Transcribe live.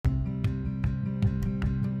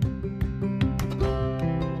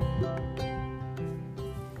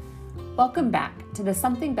Welcome back to the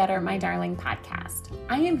Something Better, My Darling podcast.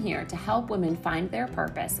 I am here to help women find their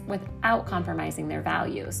purpose without compromising their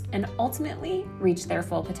values and ultimately reach their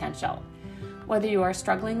full potential. Whether you are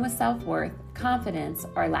struggling with self-worth, confidence,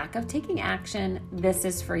 or lack of taking action, this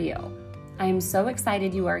is for you. I am so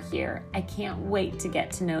excited you are here. I can't wait to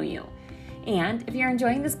get to know you. And if you're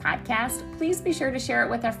enjoying this podcast, please be sure to share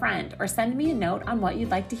it with a friend or send me a note on what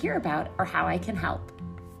you'd like to hear about or how I can help.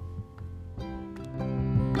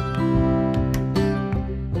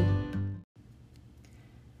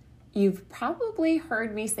 You've probably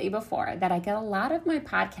heard me say before that I get a lot of my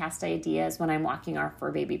podcast ideas when I'm walking our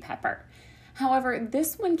fur baby Pepper. However,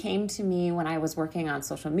 this one came to me when I was working on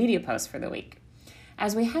social media posts for the week.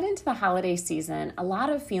 As we head into the holiday season, a lot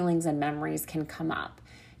of feelings and memories can come up.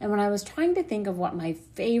 And when I was trying to think of what my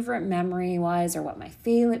favorite memory was or what my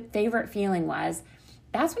favorite feeling was,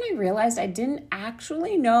 that's when I realized I didn't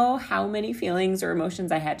actually know how many feelings or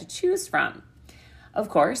emotions I had to choose from. Of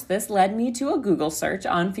course, this led me to a Google search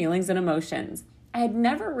on feelings and emotions. I had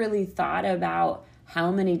never really thought about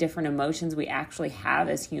how many different emotions we actually have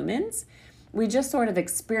as humans. We just sort of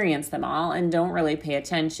experience them all and don't really pay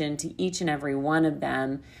attention to each and every one of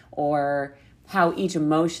them or how each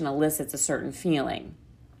emotion elicits a certain feeling.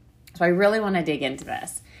 So I really want to dig into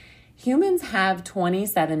this. Humans have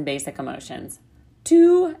 27 basic emotions.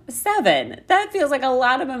 27. That feels like a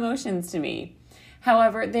lot of emotions to me.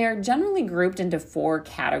 However, they are generally grouped into 4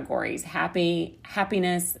 categories: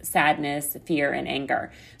 happiness, sadness, fear, and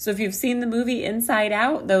anger. So if you've seen the movie Inside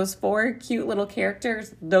Out, those 4 cute little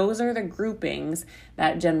characters, those are the groupings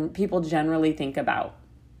that people generally think about.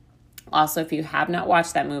 Also, if you have not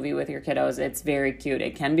watched that movie with your kiddos, it's very cute.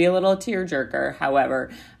 It can be a little tearjerker,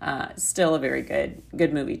 however, still a very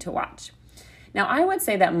good movie to watch. Now, I would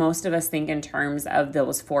say that most of us think in terms of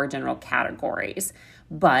those 4 general categories,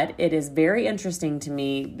 but it is very interesting to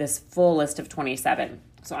me, this full list of 27.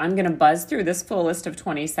 So I'm going to buzz through this full list of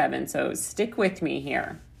 27, so stick with me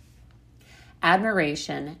here.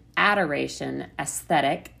 Admiration, adoration,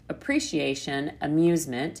 aesthetic, appreciation,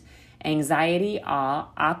 amusement, anxiety, awe,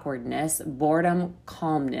 awkwardness, boredom,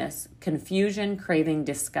 calmness, confusion, craving,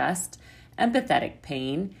 disgust, empathetic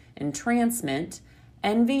pain, entrancement,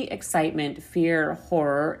 envy, excitement, fear,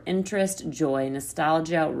 horror, interest, joy,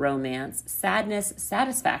 nostalgia, romance, sadness,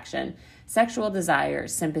 satisfaction, sexual desire,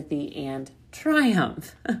 sympathy, and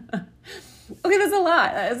triumph. Okay, that's a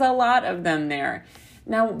lot. There's a lot of them there.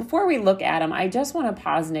 Now, before we look at them, I just want to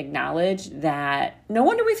pause and acknowledge that no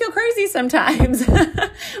wonder we feel crazy sometimes.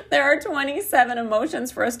 There are 27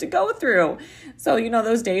 emotions for us to go through. So,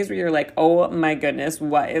 those days where you're like, oh my goodness,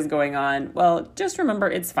 what is going on? Well, just remember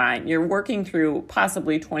it's fine. You're working through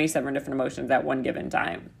possibly 27 different emotions at one given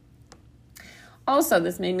time. Also,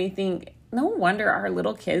 this made me think, no wonder our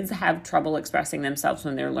little kids have trouble expressing themselves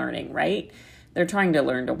when they're learning, right? They're trying to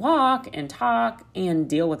learn to walk and talk and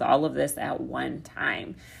deal with all of this at one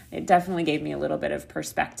time. It definitely gave me a little bit of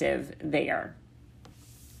perspective there.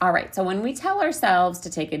 All right, so when we tell ourselves to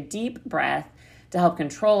take a deep breath to help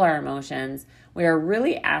control our emotions, we are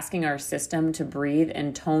really asking our system to breathe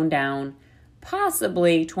and tone down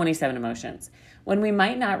possibly 27 emotions, when we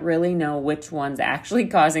might not really know which one's actually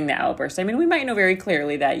causing the outburst. I mean, we might know very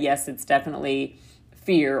clearly that, yes, it's definitely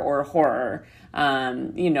fear or horror,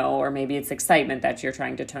 or maybe it's excitement that you're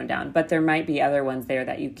trying to tone down, but there might be other ones there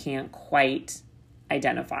that you can't quite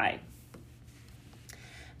identify.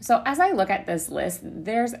 So as I look at this list,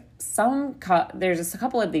 there's just a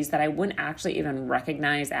couple of these that I wouldn't actually even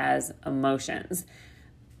recognize as emotions.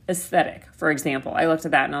 Aesthetic, for example, I looked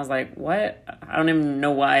at that and I was like, what? I don't even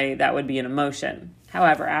know why that would be an emotion.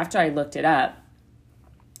 However, after I looked it up,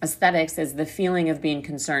 aesthetics is the feeling of being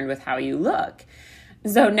concerned with how you look.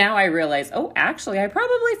 So now I realize, actually, I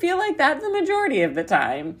probably feel like that the majority of the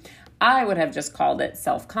time. I would have just called it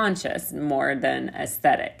self-conscious more than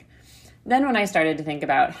aesthetic. Then when I started to think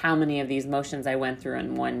about how many of these emotions I went through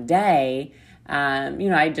in one day,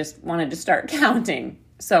 I just wanted to start counting.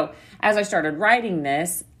 So as I started writing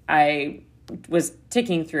this, I was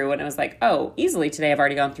ticking through and it was like, easily today I've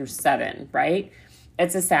already gone through 7, right?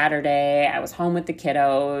 It's a Saturday. I was home with the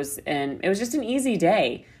kiddos and it was just an easy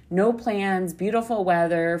day. No plans, beautiful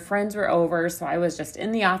weather, friends were over, so I was just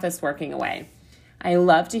in the office working away. I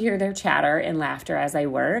love to hear their chatter and laughter as I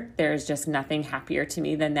work. There's just nothing happier to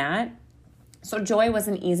me than that. So joy was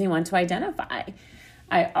an easy one to identify.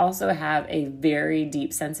 I also have a very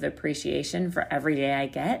deep sense of appreciation for every day I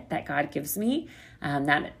get that God gives me.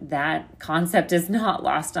 That concept is not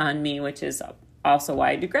lost on me, which is also why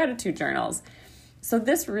I do gratitude journals. So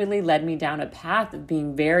this really led me down a path of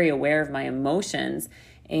being very aware of my emotions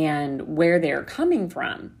and where they're coming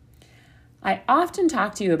from. I often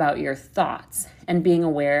talk to you about your thoughts and being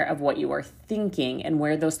aware of what you are thinking and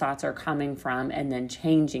where those thoughts are coming from and then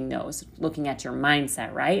changing those, looking at your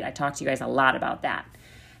mindset, right? I talk to you guys a lot about that.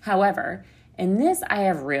 However, in this, I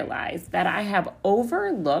have realized that I have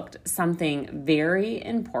overlooked something very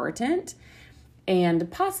important and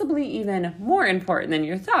possibly even more important than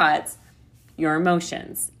your thoughts, your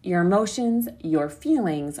emotions. Your emotions, your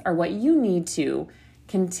feelings are what you need to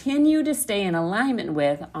continue to stay in alignment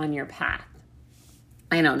with on your path.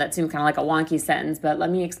 I know that seems kind of like a wonky sentence, but let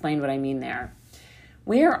me explain what I mean there.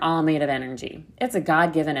 We are all made of energy. It's a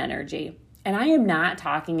God-given energy. And I am not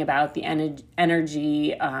talking about the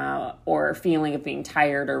energy or feeling of being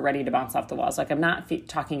tired or ready to bounce off the walls. Like I'm not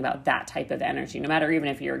talking about that type of energy. No matter even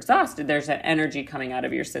if you're exhausted, there's an energy coming out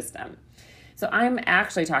of your system. So I'm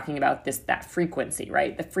actually talking about that frequency,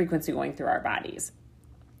 right? The frequency going through our bodies.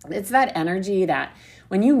 It's that energy that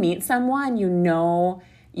when you meet someone, you know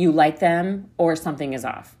you like them or something is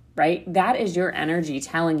off, right? That is your energy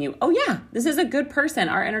telling you, oh yeah, this is a good person.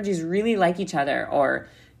 Our energies really like each other. Or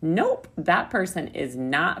nope, that person is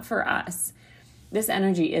not for us. This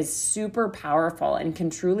energy is super powerful and can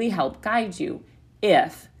truly help guide you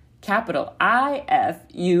if, capital I-F,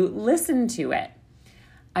 you listen to it.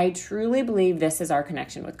 I truly believe this is our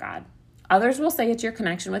connection with God. Others will say it's your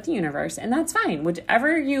connection with the universe, and that's fine,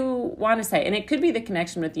 whichever you want to say. And it could be the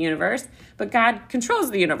connection with the universe, but God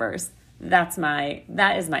controls the universe. That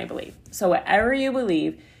is my belief. So whatever you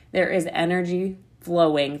believe, there is energy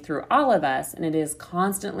flowing through all of us, and it is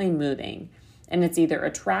constantly moving. And it's either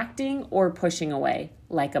attracting or pushing away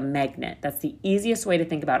like a magnet. That's the easiest way to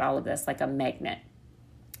think about all of this, like a magnet.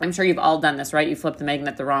 I'm sure you've all done this, right? You flip the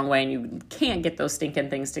magnet the wrong way and you can't get those stinking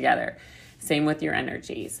things together. Same with your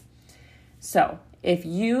energies. So if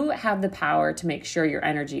you have the power to make sure your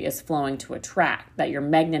energy is flowing to attract, that your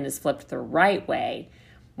magnet is flipped the right way,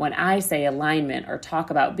 when I say alignment or talk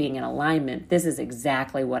about being in alignment, this is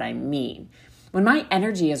exactly what I mean. When my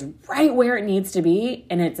energy is right where it needs to be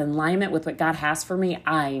and it's in alignment with what God has for me,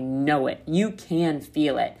 I know it. You can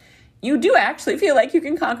feel it. You do actually feel like you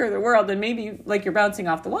can conquer the world and maybe like you're bouncing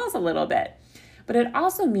off the walls a little bit. But it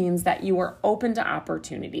also means that you are open to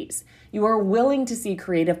opportunities. You are willing to see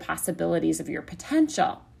creative possibilities of your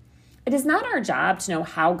potential. It is not our job to know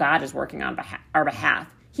how God is working on our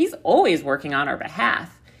behalf. He's always working on our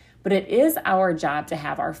behalf. But it is our job to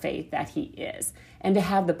have our faith that He is and to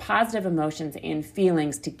have the positive emotions and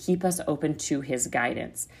feelings to keep us open to His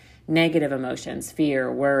guidance. Negative emotions,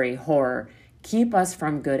 fear, worry, horror, keep us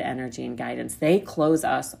from good energy and guidance. They close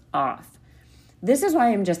us off. This is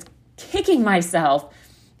why I'm just kicking myself,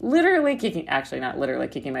 not literally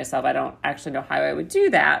kicking myself. I don't actually know how I would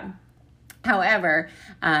do that. However,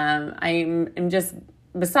 I'm just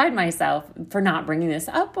beside myself for not bringing this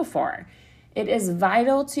up before. It is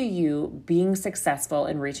vital to you being successful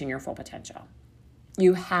in reaching your full potential.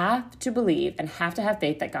 You have to believe and have to have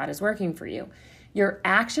faith that God is working for you. Your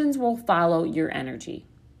actions will follow your energy.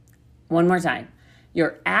 One more time.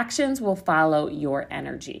 Your actions will follow your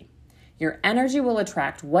energy. Your energy will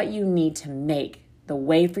attract what you need to make the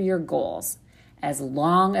way for your goals as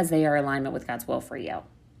long as they are in alignment with God's will for you.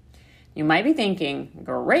 You might be thinking,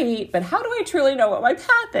 great, but how do I truly know what my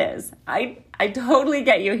path is? I totally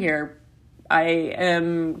get you here.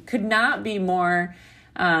 I could not be more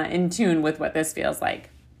in tune with what this feels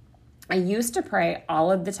like. I used to pray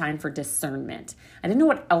all of the time for discernment. I didn't know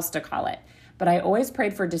what else to call it, but I always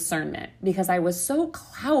prayed for discernment because I was so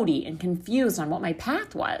cloudy and confused on what my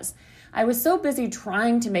path was. I was so busy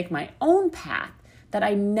trying to make my own path that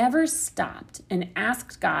I never stopped and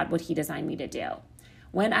asked God what He designed me to do.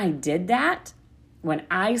 When I did that, when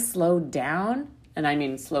I slowed down, and I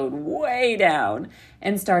mean slowed way down,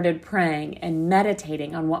 and started praying and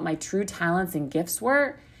meditating on what my true talents and gifts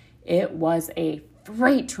were, it was a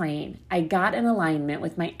freight train. I got in alignment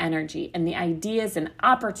with my energy, and the ideas and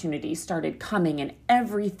opportunities started coming, and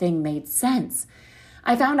everything made sense.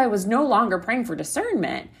 I found I was no longer praying for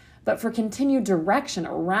discernment, but for continued direction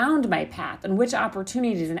around my path and which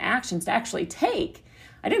opportunities and actions to actually take.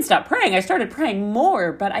 I didn't stop praying. I started praying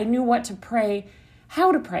more, but I knew what to pray,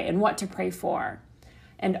 how to pray, and what to pray for.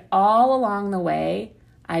 And all along the way,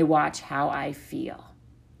 I watch how I feel.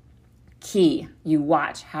 Key, you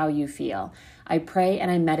watch how you feel. I pray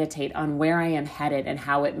and I meditate on where I am headed and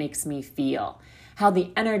how it makes me feel. How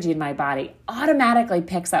the energy in my body automatically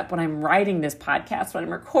picks up when I'm writing this podcast, when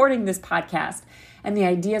I'm recording this podcast, and the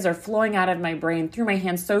ideas are flowing out of my brain through my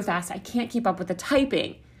hands so fast I can't keep up with the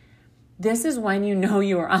typing. This is when you know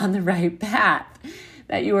you are on the right path,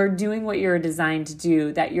 that you are doing what you're designed to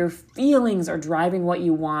do, that your feelings are driving what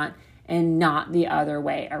you want and not the other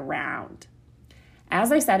way around.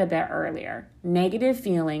 As I said a bit earlier, negative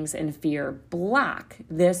feelings and fear block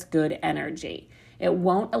this good energy. It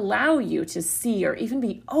won't allow you to see or even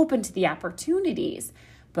be open to the opportunities.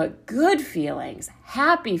 But good feelings,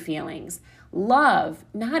 happy feelings, love,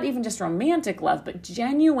 not even just romantic love, but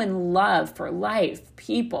genuine love for life,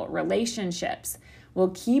 people, relationships,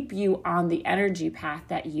 will keep you on the energy path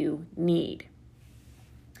that you need.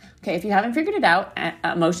 Okay, if you haven't figured it out,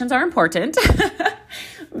 emotions are important.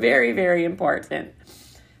 Very, very important.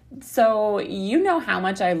 So you know how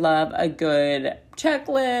much I love a good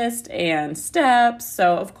checklist and steps.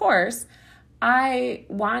 So of course, I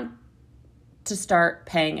want to start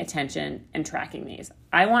paying attention and tracking these.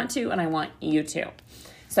 I want to, and I want you to.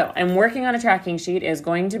 So I'm working on a tracking sheet. Is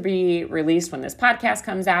going to be released when this podcast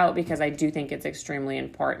comes out because I do think it's extremely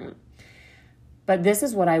important. But this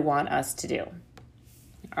is what I want us to do.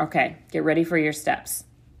 Okay, get ready for your steps.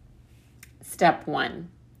 Step 1,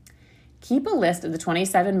 keep a list of the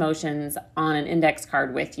 27 motions on an index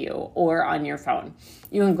card with you or on your phone.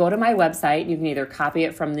 You can go to my website. You can either copy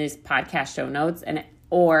it from these podcast show notes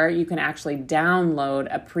or you can actually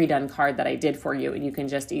download a pre-done card that I did for you, and you can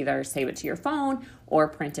just either save it to your phone or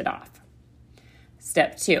print it off.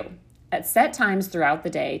 Step 2, at set times throughout the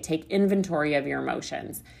day, take inventory of your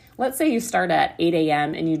emotions. Let's say you start at 8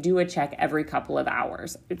 a.m. and you do a check every couple of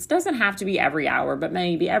hours. It doesn't have to be every hour, but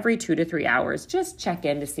maybe every 2 to 3 hours. Just check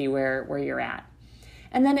in to see where you're at.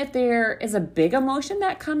 And then if there is a big emotion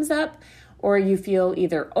that comes up, or you feel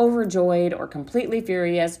either overjoyed or completely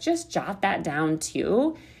furious, just jot that down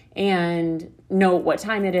too and note what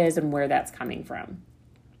time it is and where that's coming from.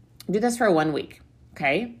 Do this for 1 week,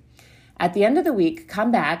 okay? At the end of the week,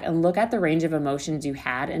 come back and look at the range of emotions you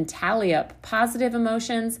had and tally up positive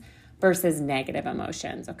emotions versus negative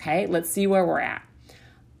emotions, okay? Let's see where we're at.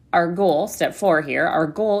 Our goal, step 4 here, our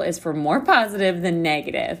goal is for more positive than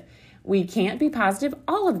negative. We can't be positive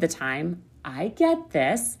all of the time. I get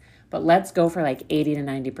this. But let's go for like 80 to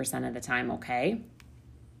 90% of the time, okay?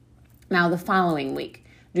 Now, the following week,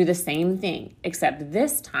 do the same thing, except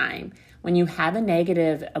this time, when you have a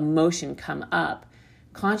negative emotion come up,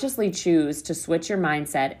 consciously choose to switch your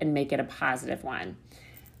mindset and make it a positive one.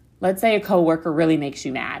 Let's say a coworker really makes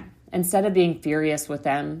you mad. Instead of being furious with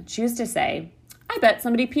them, choose to say, I bet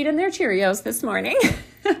somebody peed in their Cheerios this morning.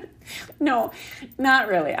 No, not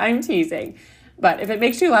really. I'm teasing. But if it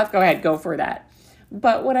makes you laugh, go ahead, go for that.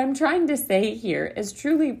 But what I'm trying to say here is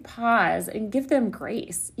truly pause and give them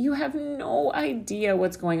grace. You have no idea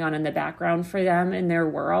what's going on in the background for them in their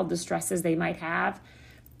world, the stresses they might have.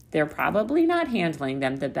 They're probably not handling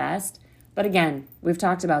them the best. But again, we've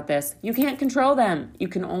talked about this. You can't control them. You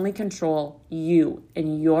can only control you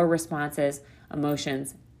and your responses,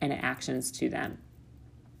 emotions, and actions to them.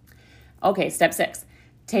 Okay, step 6.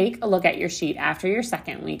 Take a look at your sheet after your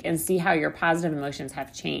second week and see how your positive emotions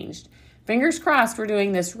have changed. Fingers crossed we're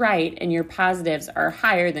doing this right and your positives are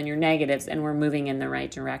higher than your negatives and we're moving in the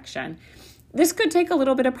right direction. This could take a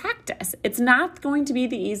little bit of practice. It's not going to be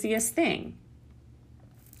the easiest thing.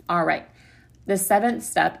 All right, the 7th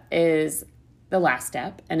step is the last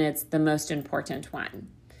step, and it's the most important one.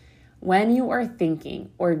 When you are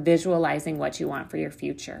thinking or visualizing what you want for your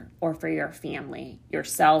future or for your family,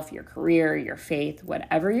 yourself, your career, your faith,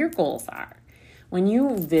 whatever your goals are, when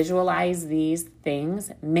you visualize these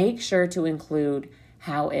things, make sure to include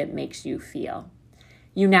how it makes you feel.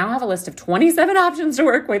 You now have a list of 27 options to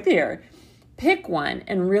work with here. Pick one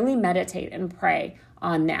and really meditate and pray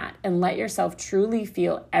on that and let yourself truly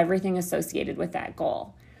feel everything associated with that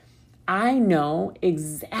goal. I know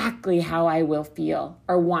exactly how I will feel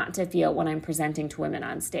or want to feel when I'm presenting to women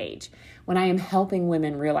on stage, when I am helping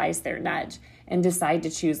women realize their nudge and decide to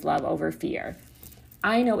choose love over fear.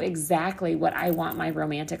 I know exactly what I want my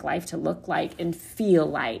romantic life to look like and feel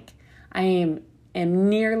like. I am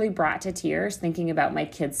nearly brought to tears thinking about my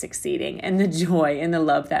kids succeeding and the joy and the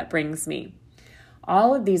love that brings me.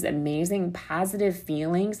 All of these amazing positive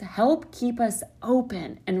feelings help keep us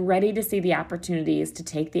open and ready to see the opportunities to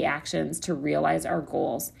take the actions to realize our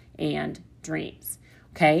goals and dreams.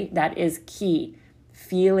 Okay, that is key.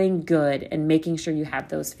 Feeling good and making sure you have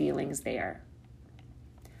those feelings there.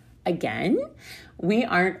 Again, we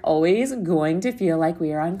aren't always going to feel like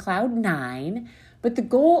we are on cloud 9, but the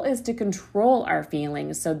goal is to control our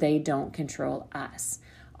feelings so they don't control us.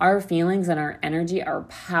 Our feelings and our energy are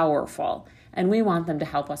powerful, and we want them to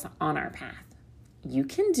help us on our path. You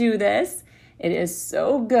can do this. It is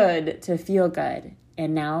so good to feel good,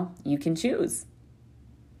 and now you can choose.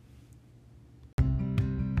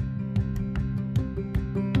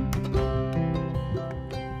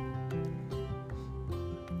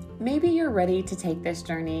 Maybe maybe you're ready to take this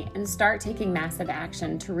journey and start taking massive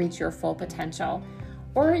action to reach your full potential,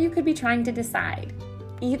 or you could be trying to decide.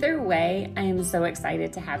 Either way, I am so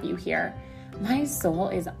excited to have you here. My soul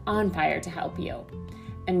is on fire to help you.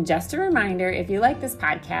 And just a reminder, if you like this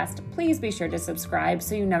podcast, please be sure to subscribe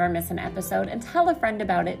so you never miss an episode, and tell a friend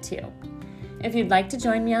about it too. If you'd like to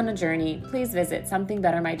join me on a journey, please visit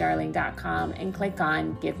somethingbettermydarling.com and click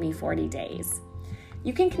on Give Me 40 Days.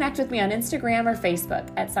 You can connect with me on Instagram or Facebook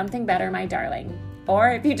at Something Better My Darling. Or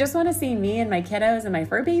if you just want to see me and my kiddos and my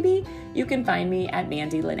fur baby, you can find me at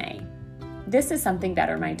Mandy Lene. This is Something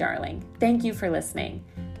Better My Darling. Thank you for listening.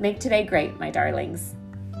 Make today great, my darlings.